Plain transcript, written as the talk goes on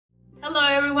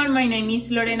everyone, my name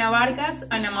is Lorena Vargas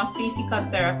and I'm a physical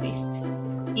therapist.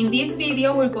 In this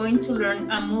video, we're going to learn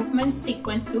a movement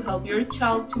sequence to help your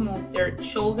child to move their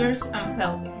shoulders and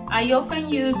pelvis. I often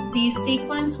use this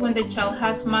sequence when the child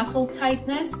has muscle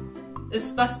tightness,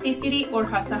 spasticity, or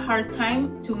has a hard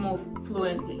time to move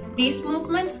fluently. These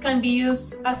movements can be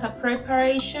used as a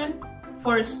preparation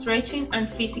for stretching and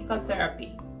physical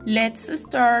therapy. Let's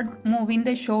start moving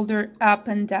the shoulder up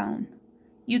and down.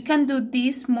 You can do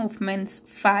these movements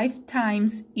 5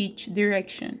 times each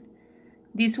direction.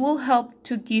 This will help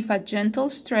to give a gentle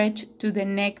stretch to the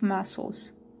neck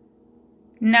muscles.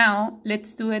 Now,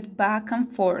 let's do it back and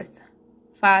forth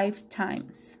 5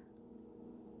 times.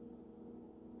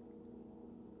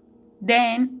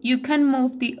 Then, you can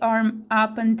move the arm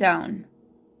up and down.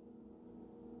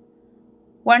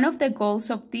 One of the goals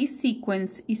of this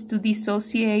sequence is to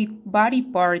dissociate body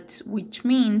parts, which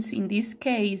means in this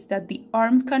case that the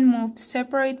arm can move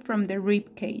separate from the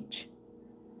rib cage.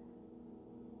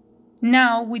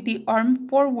 Now, with the arm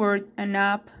forward and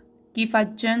up, give a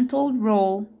gentle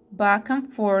roll back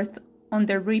and forth on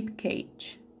the rib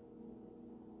cage.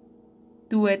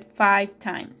 Do it 5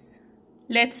 times.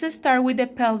 Let's start with the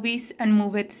pelvis and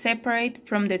move it separate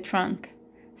from the trunk.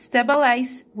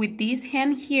 Stabilize with this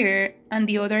hand here and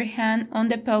the other hand on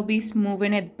the pelvis,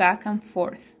 moving it back and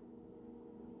forth.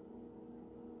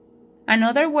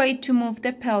 Another way to move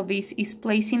the pelvis is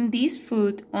placing this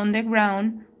foot on the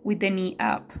ground with the knee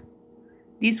up.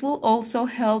 This will also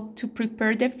help to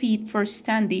prepare the feet for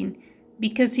standing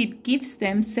because it gives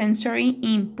them sensory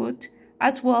input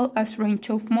as well as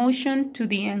range of motion to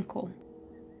the ankle.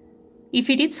 If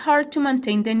it is hard to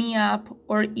maintain the knee up,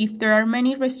 or if there are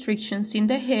many restrictions in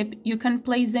the hip, you can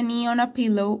place the knee on a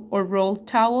pillow or rolled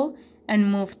towel and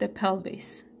move the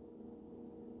pelvis.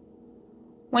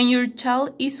 When your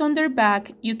child is on their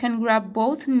back, you can grab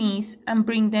both knees and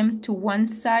bring them to one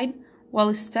side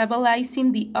while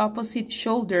stabilizing the opposite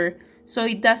shoulder so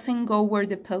it doesn't go where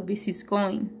the pelvis is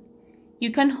going.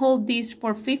 You can hold this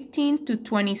for 15 to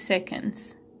 20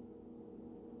 seconds.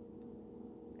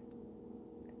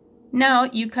 Now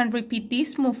you can repeat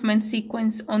this movement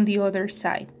sequence on the other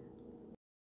side.